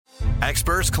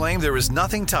Experts claim there is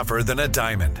nothing tougher than a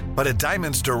diamond. But at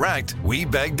Diamonds Direct, we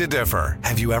beg to differ.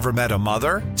 Have you ever met a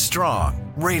mother? Strong,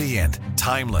 radiant,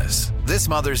 timeless. This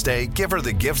Mother's Day, give her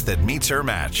the gift that meets her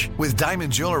match. With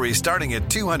diamond jewelry starting at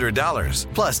 $200.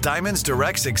 Plus Diamonds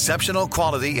Direct's exceptional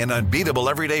quality and unbeatable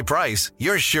everyday price,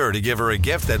 you're sure to give her a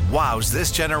gift that wows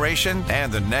this generation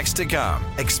and the next to come.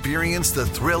 Experience the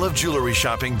thrill of jewelry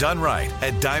shopping done right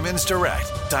at Diamonds Direct.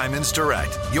 Diamonds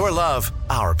Direct. Your love,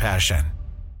 our passion.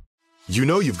 You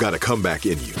know you've got a comeback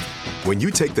in you. When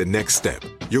you take the next step,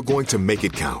 you're going to make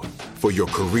it count. For your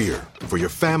career, for your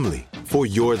family, for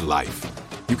your life.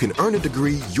 You can earn a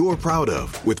degree you're proud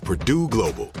of with Purdue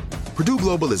Global. Purdue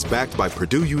Global is backed by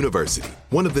Purdue University,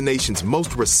 one of the nation's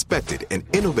most respected and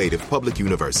innovative public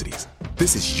universities.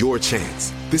 This is your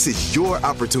chance. This is your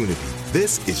opportunity.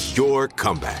 This is your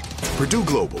comeback. Purdue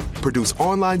Global, Purdue's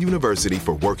online university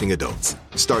for working adults.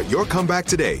 Start your comeback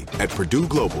today at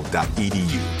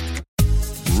purdueglobal.edu.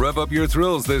 Rev up your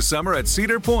thrills this summer at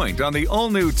Cedar Point on the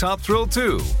all-new Top Thrill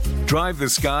 2. Drive the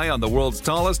sky on the world's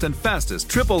tallest and fastest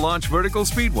triple-launch vertical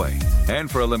speedway.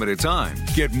 And for a limited time,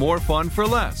 get more fun for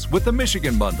less with the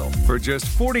Michigan Bundle for just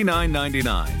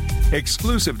 $49.99.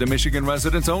 Exclusive to Michigan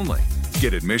residents only.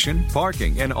 Get admission,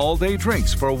 parking, and all-day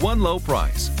drinks for one low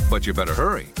price. But you better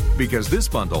hurry, because this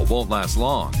bundle won't last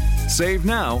long. Save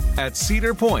now at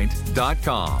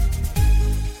cedarpoint.com.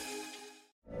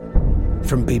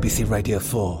 From BBC Radio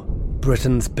 4,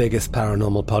 Britain's biggest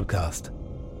paranormal podcast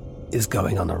is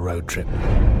going on a road trip.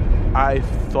 I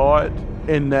thought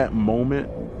in that moment,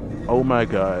 oh my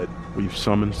God, we've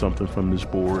summoned something from this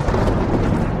board.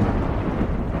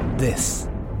 This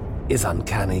is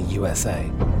Uncanny USA.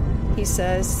 He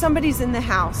says, somebody's in the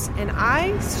house, and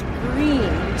I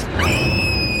screamed.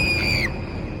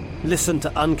 Listen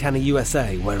to Uncanny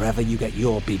USA wherever you get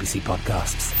your BBC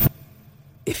podcasts,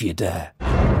 if you dare.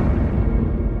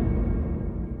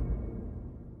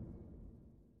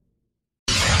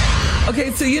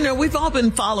 Okay, so, we've all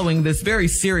been following this very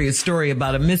serious story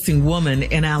about a missing woman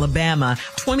in Alabama,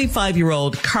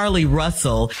 25-year-old Carlee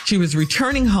Russell. She was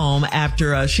returning home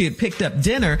after she had picked up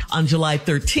dinner on July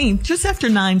 13th, just after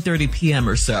 9:30 p.m.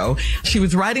 or so. She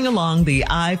was riding along the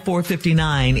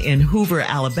I-459 in Hoover,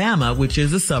 Alabama, which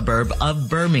is a suburb of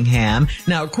Birmingham.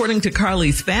 Now, according to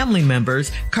Carlee's family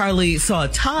members, Carlee saw a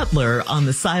toddler on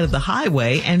the side of the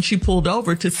highway, and she pulled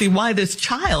over to see why this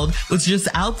child was just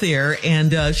out there,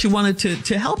 and she wanted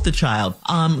to help the child.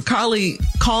 Carlee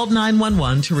called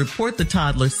 911 to report the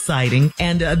toddler's sighting,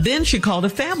 and then she called a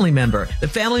family member. The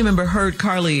family member heard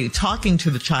Carlee talking to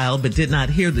the child but did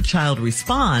not hear the child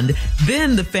respond.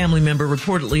 Then the family member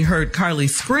reportedly heard Carlee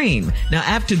scream. Now,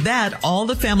 after that, all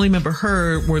the family member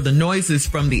heard were the noises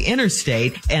from the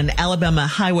interstate, and Alabama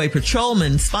Highway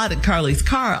Patrolman spotted Carlee's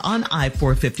car on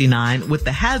I-459 with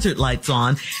the hazard lights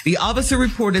on. The officer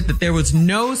reported that there was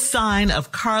no sign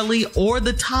of Carlee or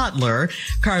the toddler.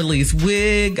 Carlee's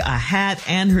wig, a hat,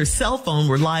 and her cell phone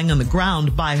were lying on the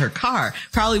ground by her car.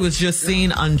 Carlee was just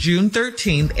seen on June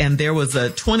 13th, and there was a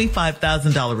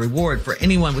 $25,000 reward for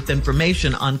anyone with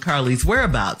information on Carlee's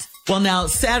whereabouts. Well, now,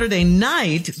 Saturday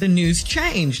night, the news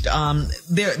changed.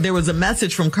 There was a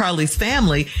message from Carlee's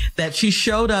family that she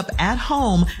showed up at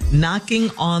home knocking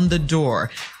on the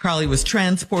door. Carlee was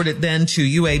transported then to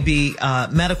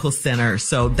UAB Medical Center.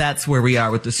 So that's where we are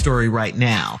with the story right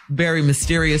now. Very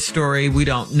mysterious story. We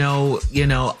don't know,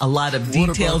 a lot of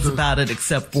details about it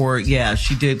except for,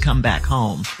 she did come back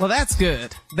home. Well, that's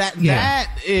good. That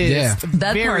is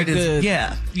very good.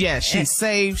 Yeah, she's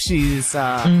safe. She's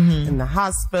in the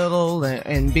hospital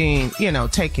and being,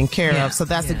 taken care of. So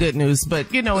that's the good news.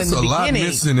 But, in the beginning. There's a lot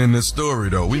missing in this story,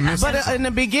 though. But in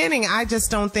the beginning, I just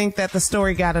don't think that the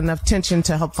story got enough attention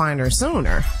to help find her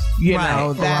sooner.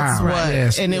 That's what.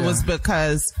 Yes, and it was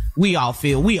because we all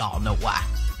know why.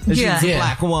 She's a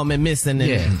black woman missing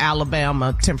in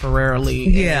Alabama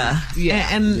temporarily.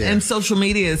 And social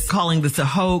media is calling this a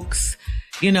hoax.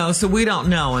 So we don't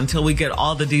know until we get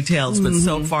all the details. But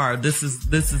so far, this is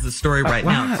the story right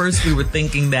now. At first, we were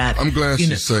thinking that. I'm glad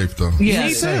she's safe, though. Yeah,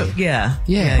 me too.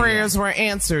 Yeah. Prayers were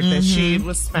answered that she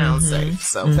was found safe.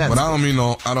 So that's. But I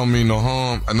don't mean no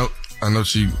harm. I know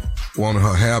she wanted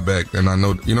her hair back, and I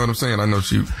know, you know what I'm saying. I know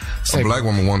a black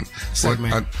woman wanted.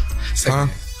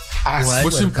 I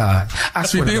swear to God.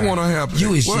 She did want to happen.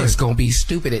 You is just going to be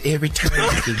stupid at every turn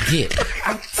you can get.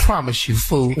 I promise you,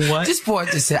 fool. What? This boy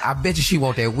just said, I bet you she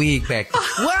want that wig back.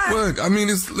 What? I mean,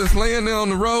 it's laying there on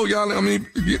the road, y'all. I mean,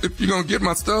 if you're going to get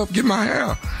my stuff, get my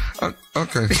hair.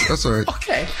 Okay, that's all right.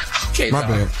 Okay. My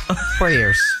bad.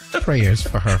 Prayers. Prayers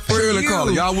for her. Shirley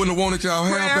Carter, y'all wouldn't have wanted y'all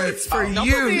hair back. Prayers for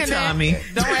you, Tommy.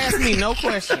 Don't ask me no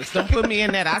questions. Don't put me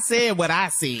in that. I said what I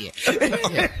said.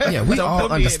 Yeah, we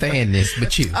all understand this,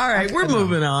 but you. All right, we're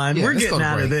moving on. We're getting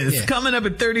out of this. Yeah. Coming up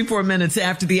at 34 minutes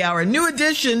after the hour, New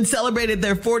Edition celebrated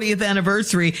their 40th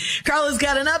anniversary. Carla's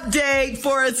got an update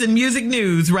for us in music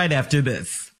news right after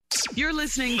this. You're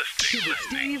listening to the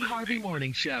Steve Harvey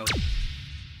Morning Show.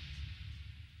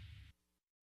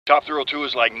 Top Thrill 2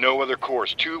 is like no other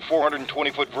course. 2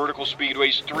 420-foot vertical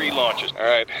speedways, 3 launches. All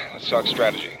right, let's talk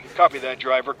strategy. Copy that,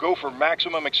 driver. Go for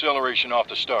maximum acceleration off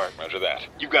the start. Roger that.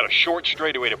 You've got a short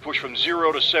straightaway to push from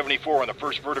 0 to 74 on the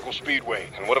first vertical speedway.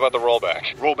 And what about the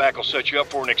rollback? Rollback will set you up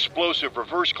for an explosive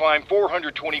reverse climb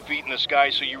 420 feet in the sky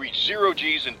so you reach 0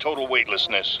 G's in total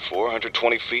weightlessness.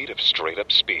 420 feet of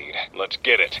straight-up speed. Let's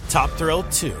get it. Top Thrill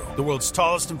 2, the world's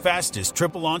tallest and fastest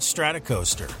triple-launch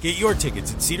stratocoaster. Get your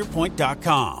tickets at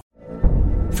cedarpoint.com.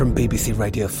 From BBC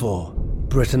Radio 4,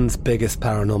 Britain's biggest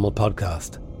paranormal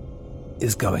podcast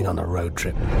is going on a road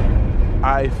trip.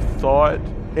 I thought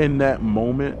in that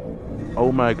moment,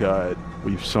 oh my God,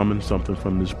 we've summoned something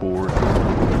from this board.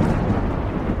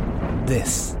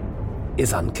 This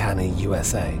is Uncanny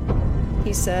USA.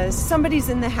 He says, somebody's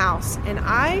in the house, and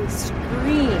I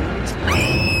screamed.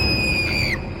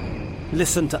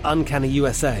 Listen to Uncanny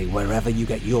USA wherever you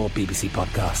get your BBC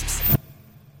podcasts,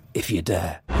 if you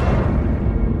dare.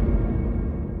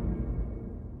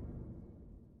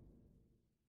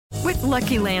 With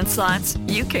Lucky Land Slots,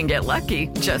 you can get lucky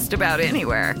just about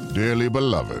anywhere. Dearly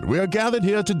beloved, we are gathered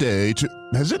here today to...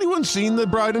 Has anyone seen the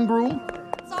bride and groom?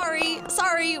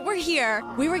 Sorry, we're here.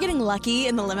 We were getting lucky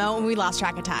in the limo and we lost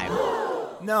track of time.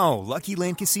 No, Lucky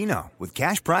Land Casino, with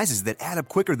cash prizes that add up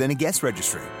quicker than a guest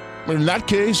registry. In that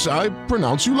case, I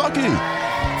pronounce you lucky.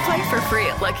 Play for free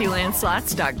at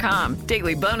LuckyLandSlots.com.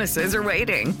 Daily bonuses are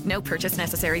waiting. No purchase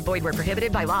necessary. Void where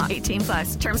prohibited by law.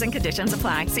 18+. Terms and conditions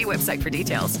apply. See website for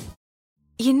details.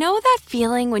 You know that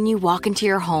feeling when you walk into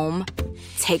your home,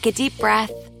 take a deep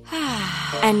breath,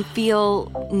 and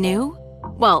feel new?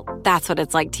 Well, that's what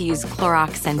it's like to use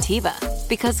Clorox Scentiva.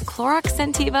 Because Clorox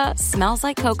Scentiva smells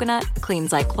like coconut,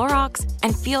 cleans like Clorox,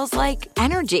 and feels like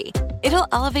energy. It'll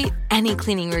elevate any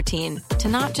cleaning routine to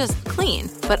not just clean,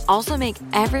 but also make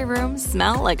every room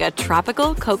smell like a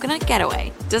tropical coconut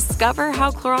getaway. Discover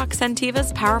how Clorox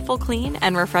Scentiva's powerful clean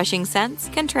and refreshing scents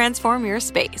can transform your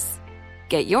space.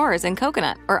 Get yours in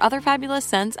coconut or other fabulous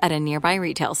scents at a nearby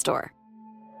retail store.